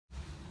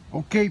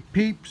Okay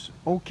peeps,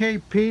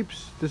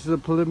 this is a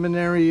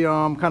preliminary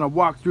kind of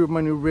walkthrough of my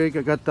new rig.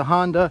 I got the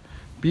Honda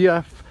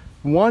BF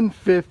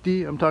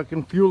 150. I'm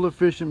talking fuel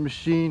efficient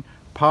machine,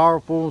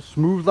 powerful,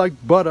 smooth like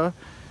butter,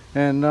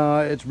 and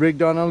it's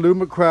rigged on a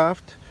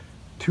Alumacraft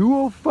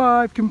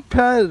 205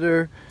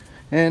 competitor,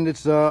 and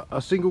it's a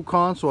single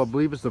console. I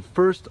believe it's the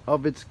first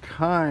of its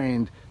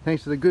kind,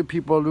 thanks to the good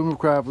people at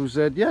Alumacraft who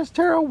said, yes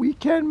Taro, we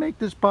can make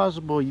this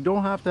possible. You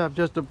don't have to have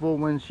just a full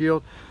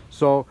windshield.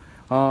 So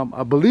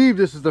I believe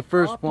this is the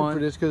first one for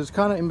this, because it's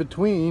kind of in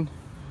between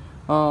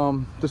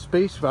the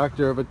space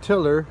factor of a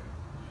tiller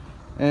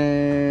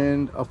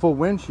and a full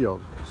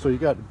windshield. So you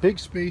got big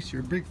space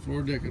here, big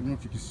floor deck. I don't know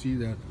if you can see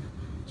that.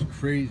 It's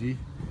crazy.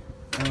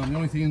 The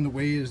only thing in the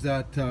way is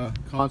that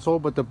console,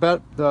 but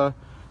the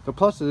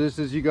plus of this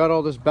is you got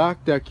all this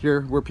back deck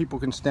here where people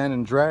can stand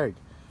and drag.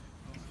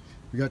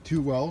 We got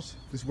two wells.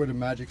 This is where the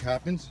magic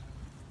happens.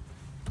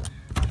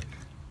 I'm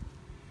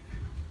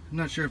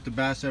not sure if the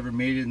bass ever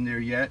made it in there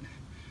yet,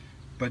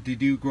 but they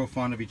do grow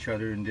fond of each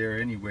other in there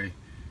anyway.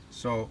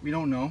 So we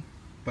don't know,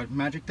 but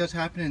magic does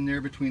happen in there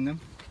between them.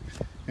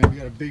 And we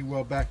got a big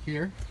well back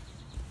here.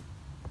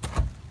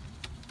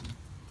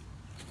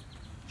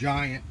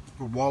 Giant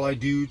for walleye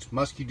dudes,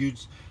 musky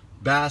dudes,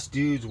 bass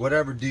dudes,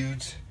 whatever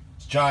dudes.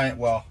 It's giant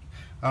well.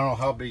 I don't know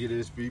how big it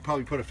is, but you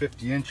probably put a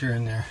 50-incher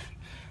in there.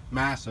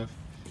 Massive.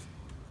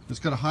 It's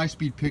got a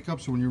high-speed pickup,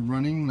 so when you're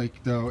running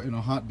like in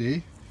a hot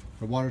day,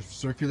 the water's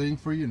circulating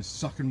for you and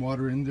sucking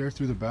water in there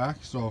through the back.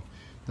 So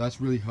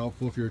that's really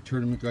helpful if you're a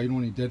tournament guy. You don't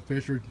want any dead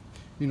fish, or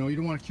you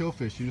don't want to kill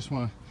fish. You just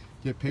want to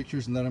get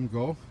pictures and let them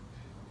go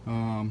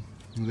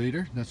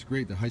later. That's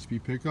great, the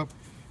high-speed pickup.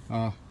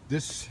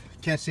 This,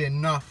 can't say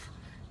enough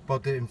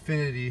about the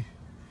Infinity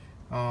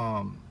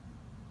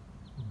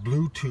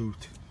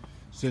Bluetooth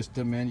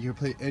system, man. You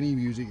can play any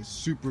music. It's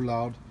super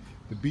loud.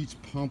 The beats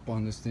pump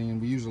on this thing, and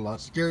we use a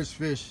lot. Scares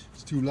fish.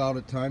 It's too loud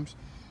at times,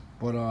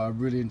 but I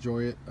really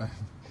enjoy it. I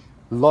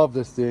love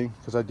this thing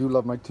because I do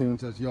love my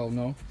tunes, as y'all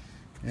know.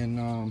 And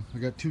I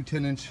got two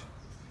 10-inch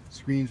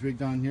screens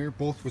rigged on here,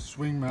 both with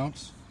swing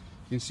mounts.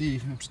 You can see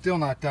I'm still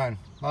not done.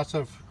 Lots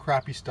of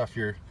crappy stuff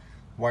here.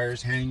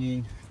 Wires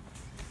hanging,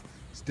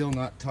 still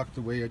not tucked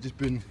away. I've just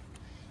been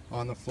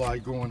on the fly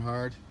going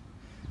hard.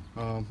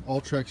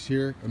 Ultrex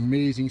here,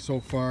 amazing so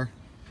far.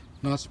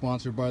 Not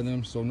sponsored by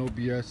them, so no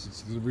BS.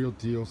 It's the real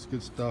deal. It's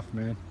good stuff,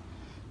 man.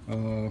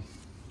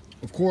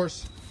 Of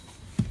course,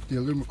 the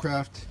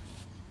Alumacraft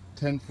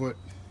 10-foot,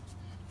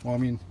 well, I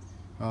mean,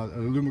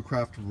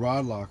 Alumacraft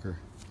rod locker.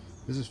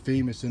 This is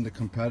famous in the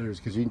competitors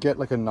because you can get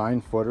like a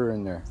 9-footer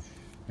in there,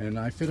 and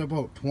I fit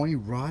about 20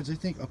 rods, I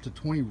think, up to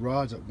 20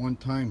 rods at one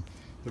time.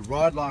 The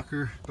rod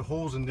locker, the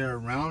holes in there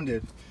around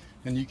it,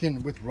 and you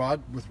can with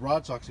rod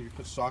socks, if you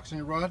put socks in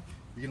your rod,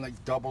 you can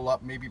like double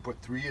up, maybe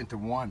put 3 into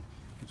 1,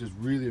 which is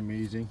really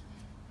amazing.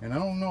 And I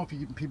don't know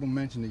if people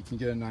mention that you can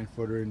get a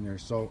 9-footer in there.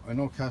 So I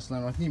know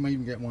Castellano, I think you might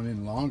even get one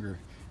in longer.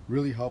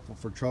 Really helpful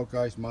for trout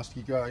guys,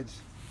 musky guys,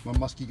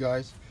 musky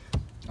guys.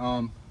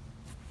 I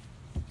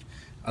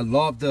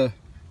love the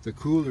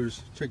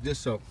coolers. Check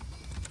this out.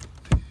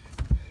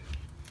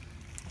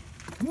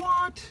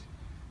 What?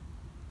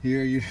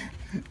 Here you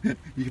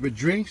you can put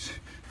drinks.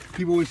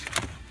 People always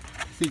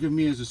think of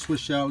me as a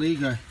Swiss Chalet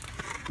guy,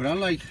 but I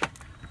like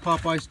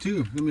Popeyes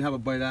too. Let me have a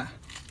bite of that.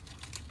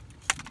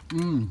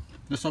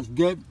 That stuff's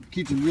good.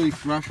 Keeps it really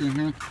fresh in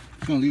here.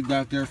 Just gonna leave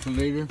that there for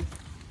later.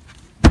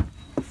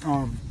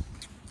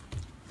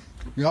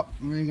 Yep,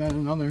 we got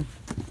another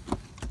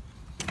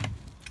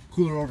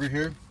cooler over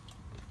here.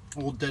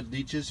 Old dead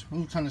leeches.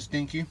 Kind of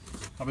stinky.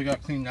 Probably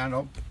gotta clean that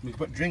up. We can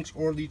put drinks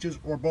or leeches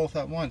or both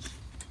at once.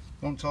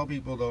 Don't tell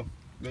people though.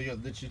 They get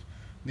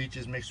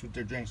leeches mixed with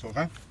their drinks,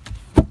 okay?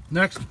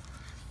 Next,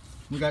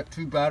 we got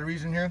 2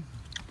 batteries in here.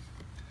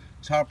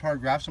 It's hard power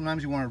graph.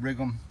 Sometimes you want to rig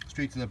them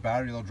straight to the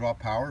battery. They'll draw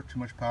power, too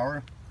much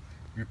power.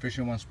 If you're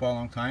fishing one spot a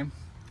long time.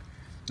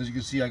 As you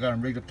can see, I got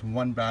them rigged up to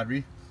 1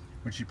 battery,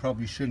 which you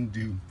probably shouldn't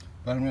do.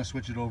 But I'm going to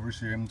switch it over,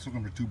 so I'm just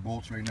looking for 2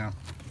 bolts right now.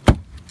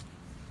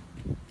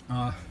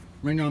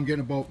 Right now I'm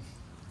getting about,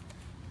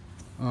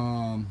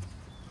 how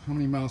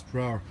many miles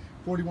per hour?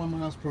 41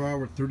 miles per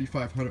hour at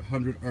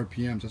 3,500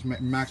 RPMs. That's my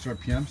max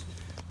RPMs.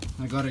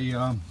 I got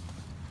a,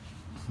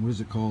 what is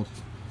it called?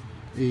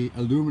 A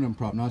aluminum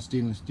prop, not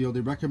stainless steel.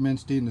 They recommend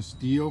stainless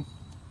steel.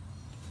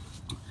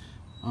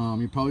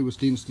 You probably with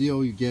stainless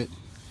steel you get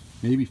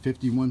maybe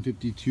 51,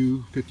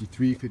 52,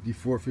 53,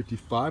 54,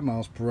 55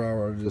 miles per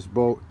hour out of this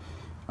boat.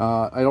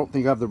 I don't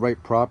think I have the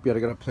right prop yet. I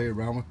gotta play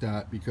around with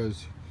that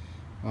because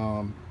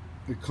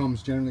it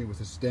comes generally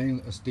with a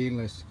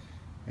stainless,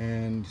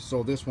 and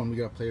so this one we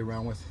gotta play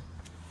around with.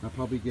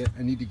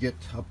 I need to get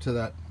up to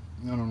that,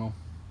 I don't know,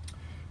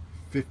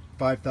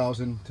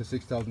 5,000 to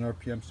 6,000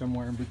 RPM,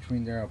 somewhere in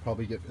between there. I'll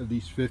probably get at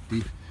least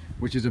 50,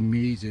 which is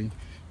amazing.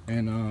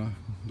 And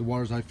the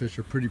waters I fish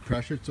are pretty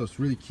pressured, so it's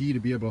really key to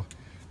be able to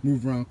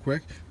move around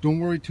quick. Don't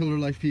worry, tiller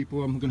life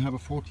people, I'm gonna have a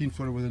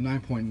 14-footer with a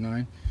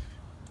 9.9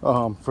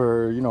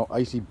 for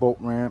icy boat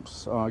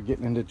ramps,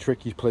 getting into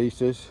tricky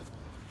places,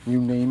 you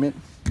name it.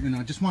 And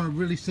I just want to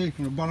really say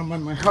from the bottom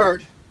of my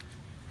heart,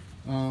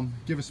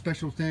 Give a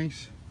special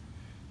thanks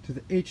to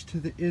the H to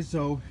the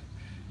Izzo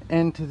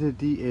and to the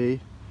DA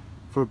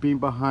for being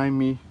behind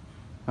me.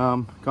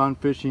 Gone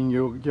fishing,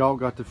 y'all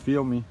got to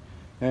feel me.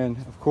 And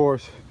of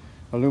course,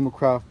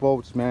 Alumacraft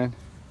boats, man.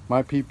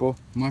 My people,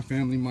 my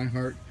family, my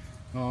heart.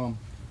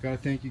 Gotta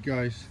thank you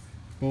guys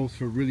both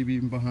for really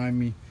being behind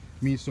me.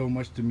 It means so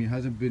much to me. It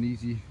hasn't been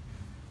easy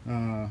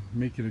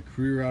making a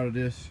career out of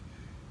this.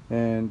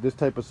 And this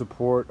type of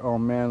support, oh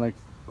man, like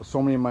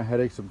so many of my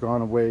headaches have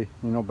gone away.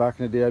 You know, back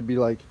in the day I'd be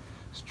like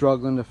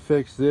struggling to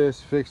fix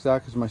this, fix that,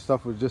 because my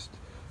stuff was just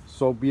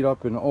so beat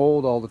up and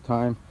old all the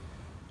time.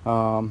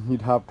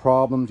 You'd have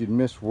problems, you'd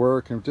miss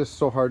work, and it was just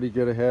so hard to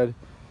get ahead.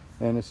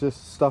 And it's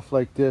just stuff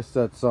like this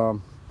that's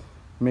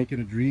making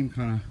a dream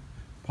kind of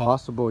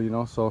possible, you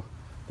know. So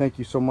thank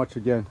you so much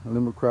again,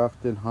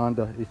 Alumacraft and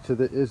Honda, to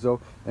the Izzo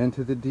and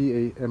to the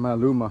DA and my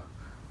Luma.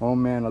 Oh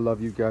man, I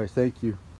love you guys. Thank you.